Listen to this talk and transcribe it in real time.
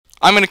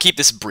I'm going to keep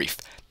this brief.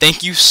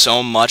 Thank you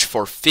so much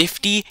for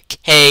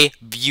 50k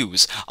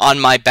views on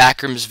my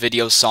Backrooms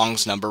video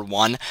songs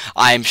 #1.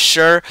 I'm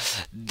sure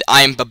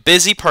I'm a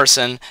busy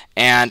person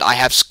and I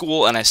have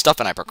school and I have stuff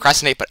and I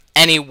procrastinate, but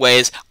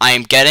anyways, I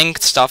am getting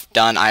stuff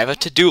done. I have a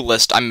to-do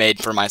list I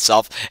made for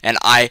myself and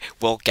I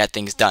will get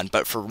things done.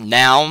 But for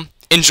now,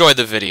 enjoy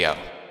the video.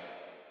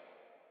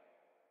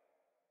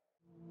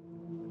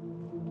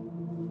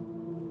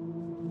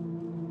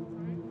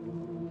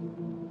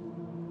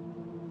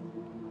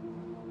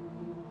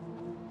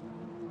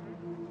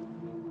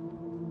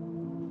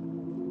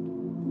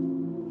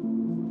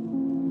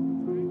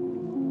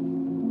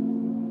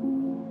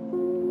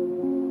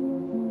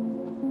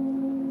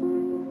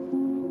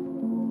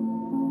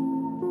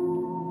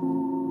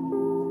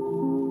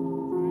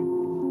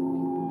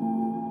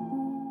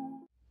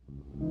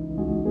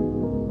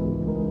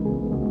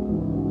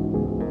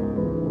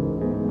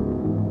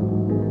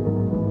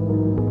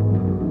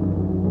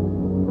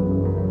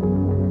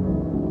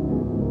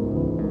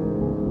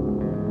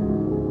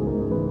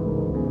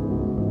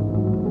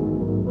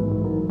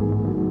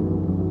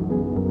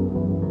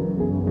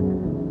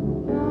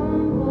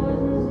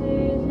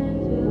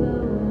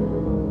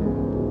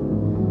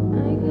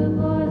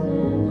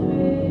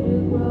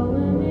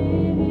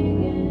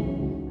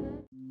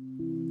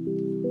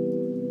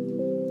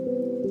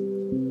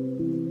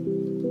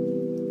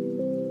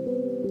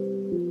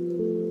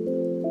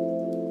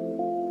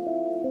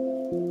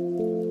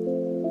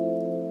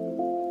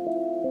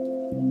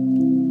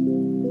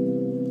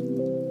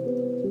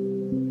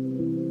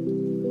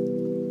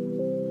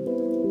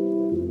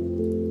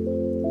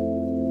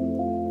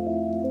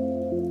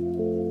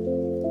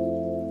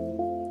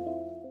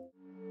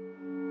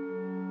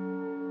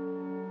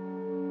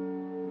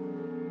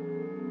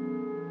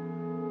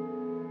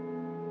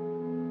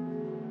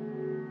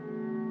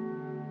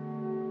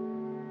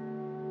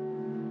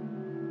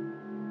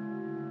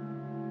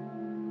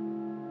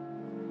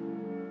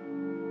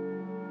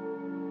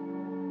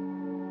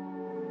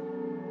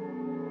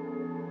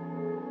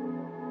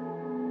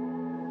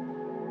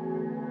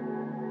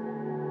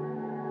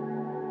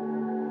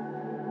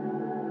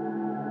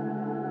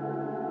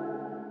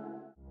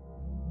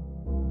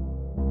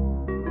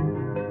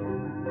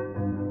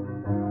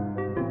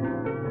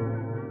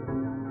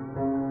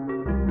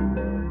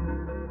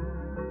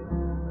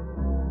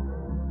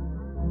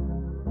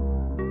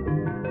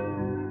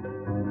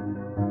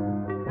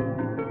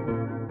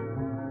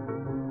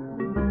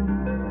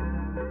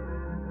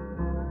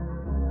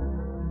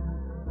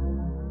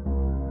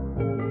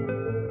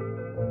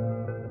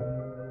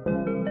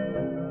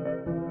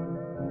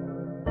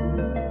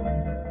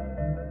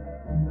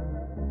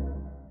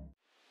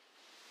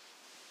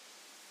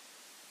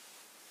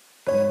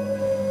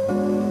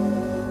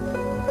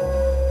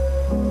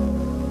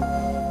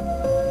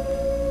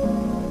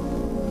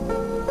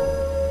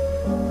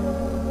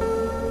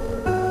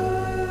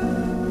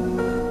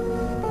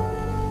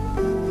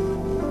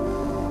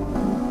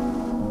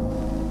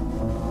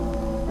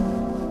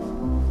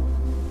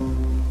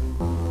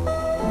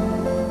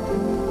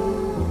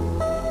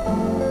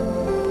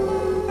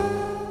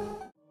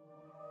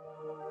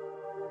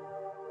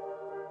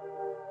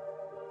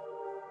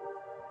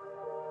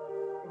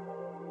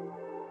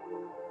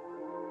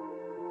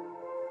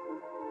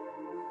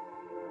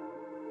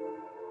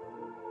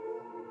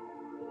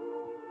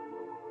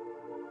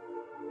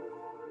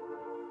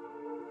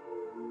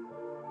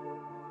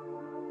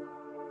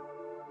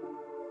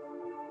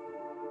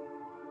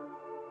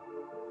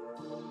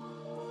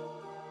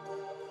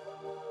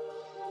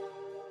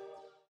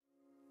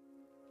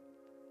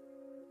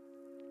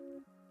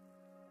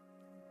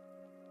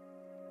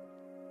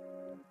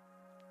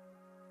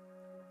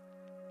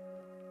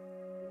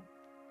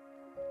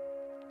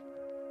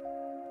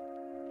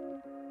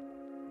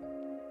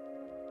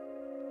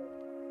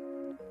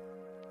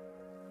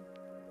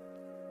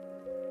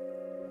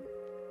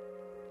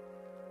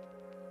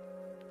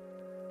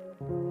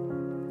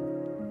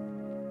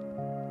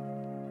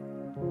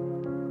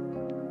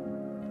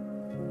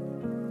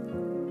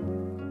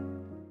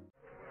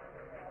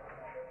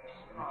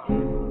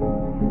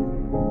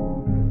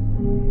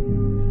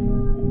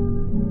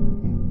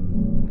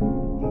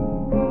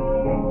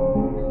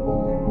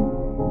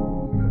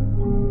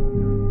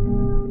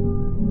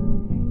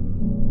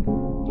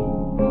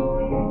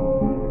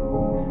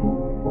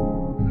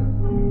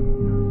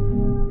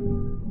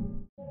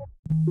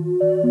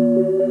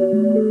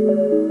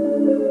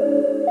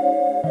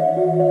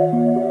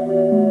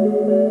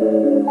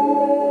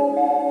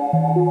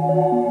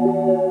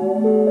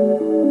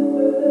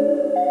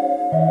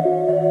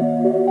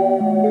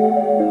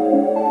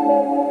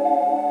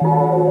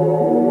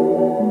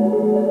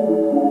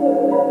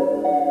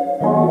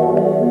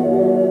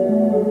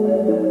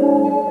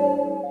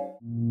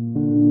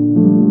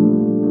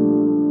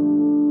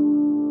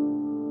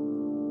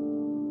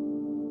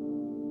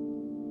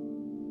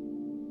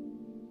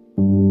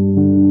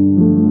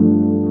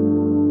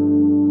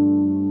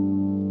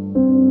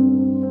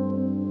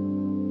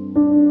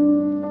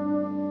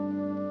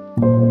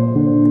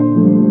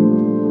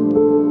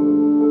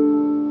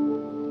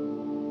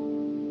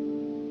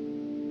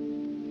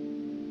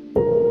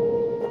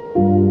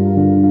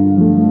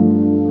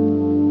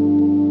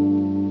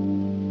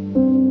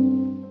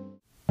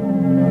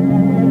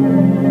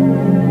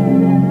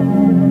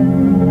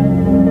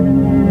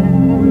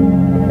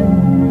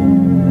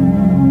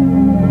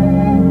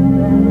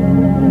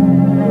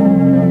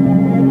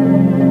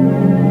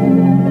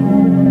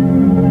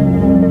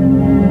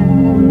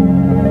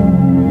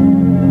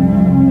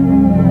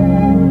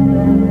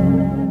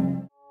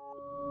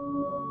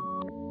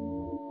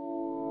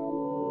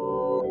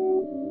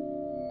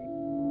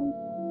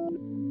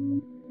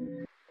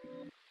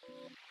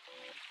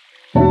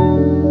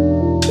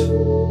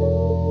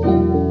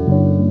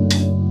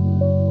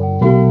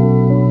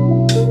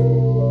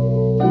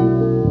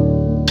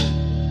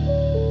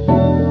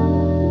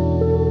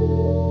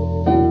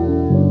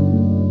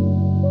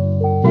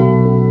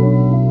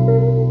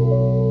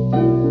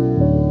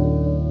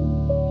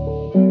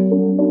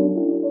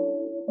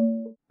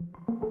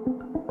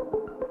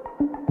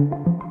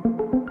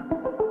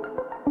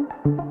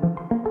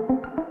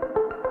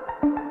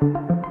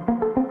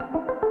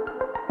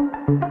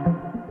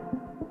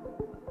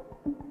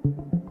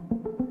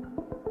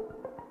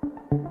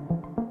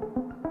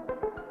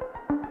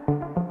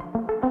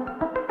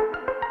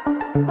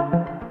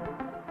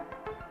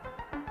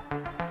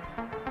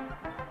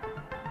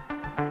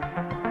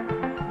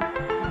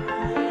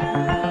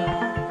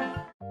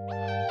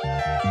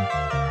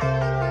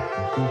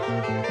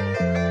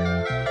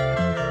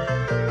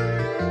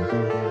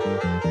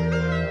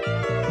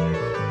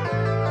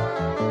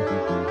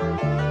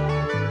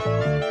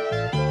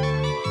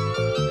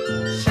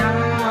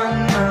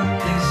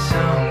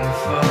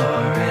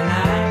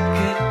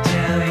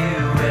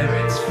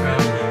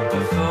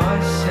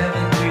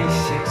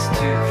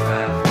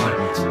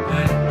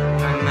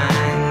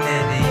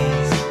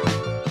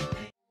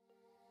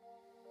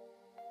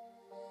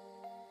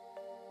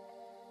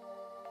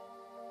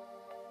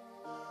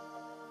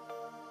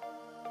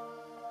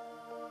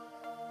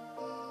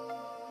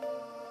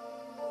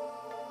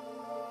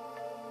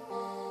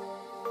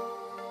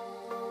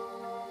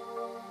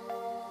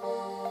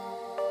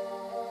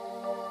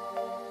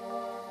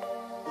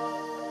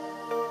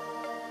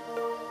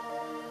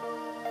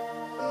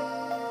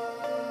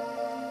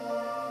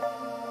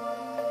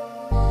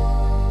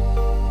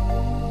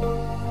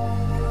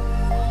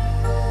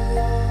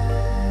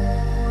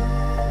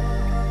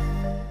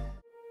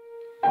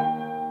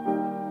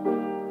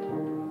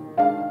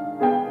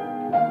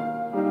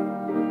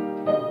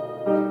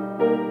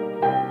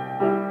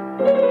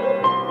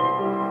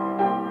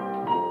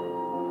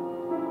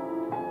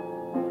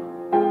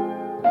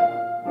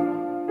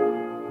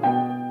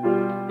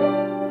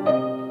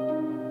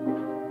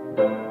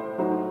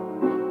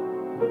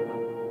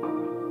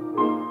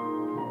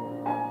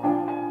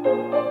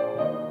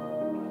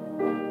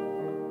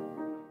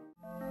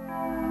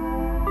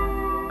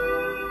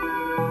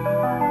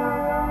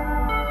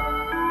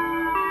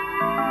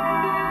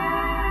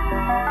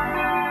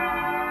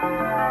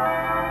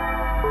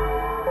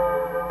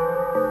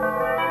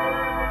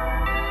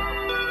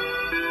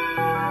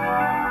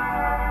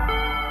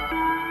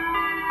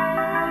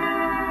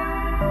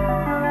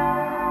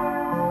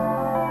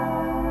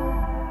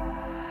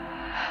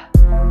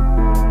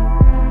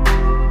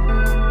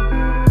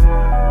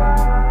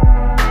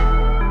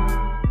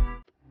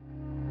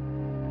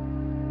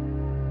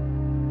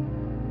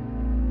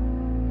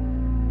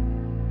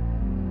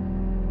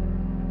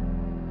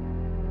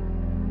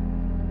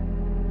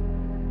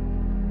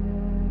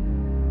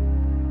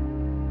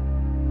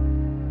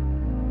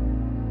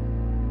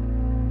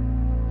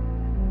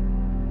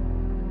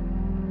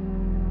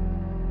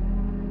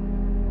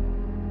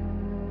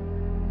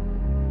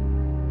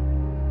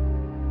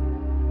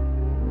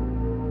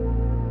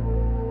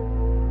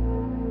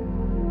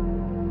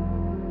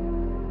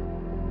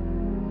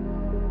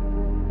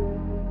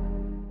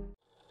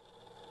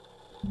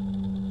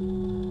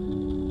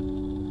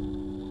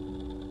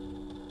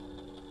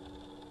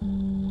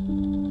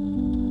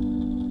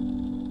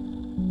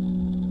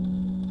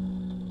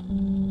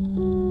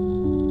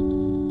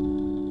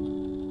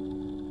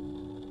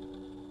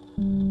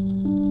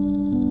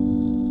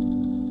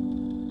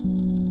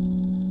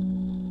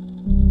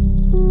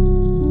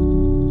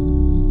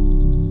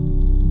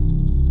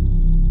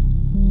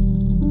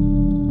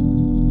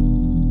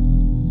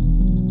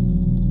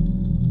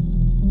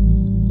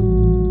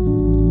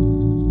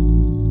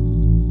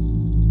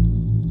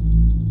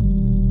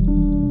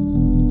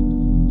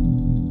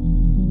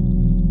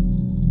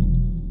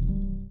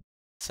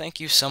 Thank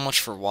you so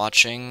much for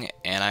watching,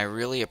 and I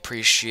really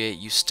appreciate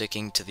you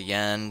sticking to the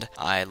end.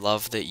 I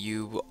love that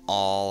you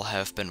all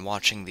have been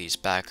watching these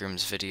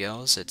Backrooms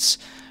videos.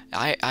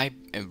 I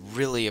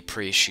really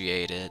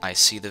appreciate it. I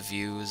see the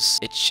views.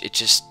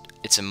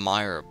 It's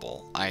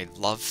admirable. I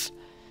love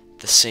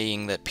the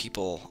seeing that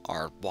people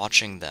are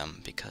watching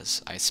them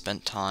because I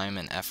spent time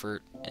and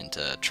effort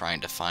into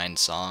trying to find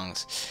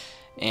songs.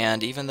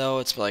 And even though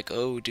it's like,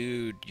 oh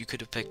dude, you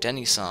could have picked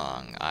any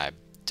song,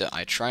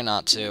 I try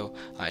not to.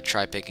 I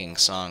try picking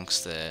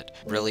songs that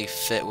really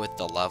fit with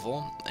the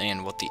level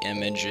and what the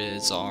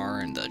images are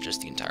and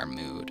just the entire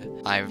mood.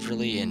 I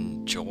really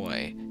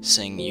enjoy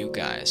seeing you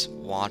guys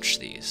watch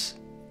these.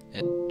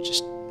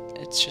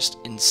 It's just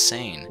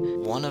insane.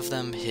 One of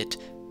them hit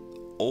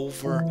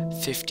over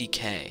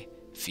 50K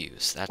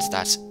views.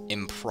 That's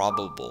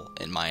improbable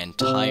in my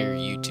entire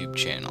YouTube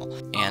channel,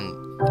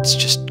 and it's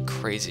just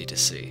crazy to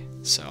see.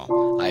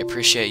 So I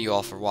appreciate you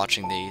all for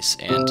watching these,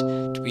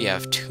 and we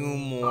have 2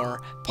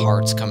 more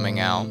parts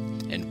coming out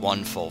in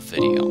one full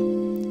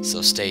video,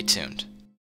 so stay tuned.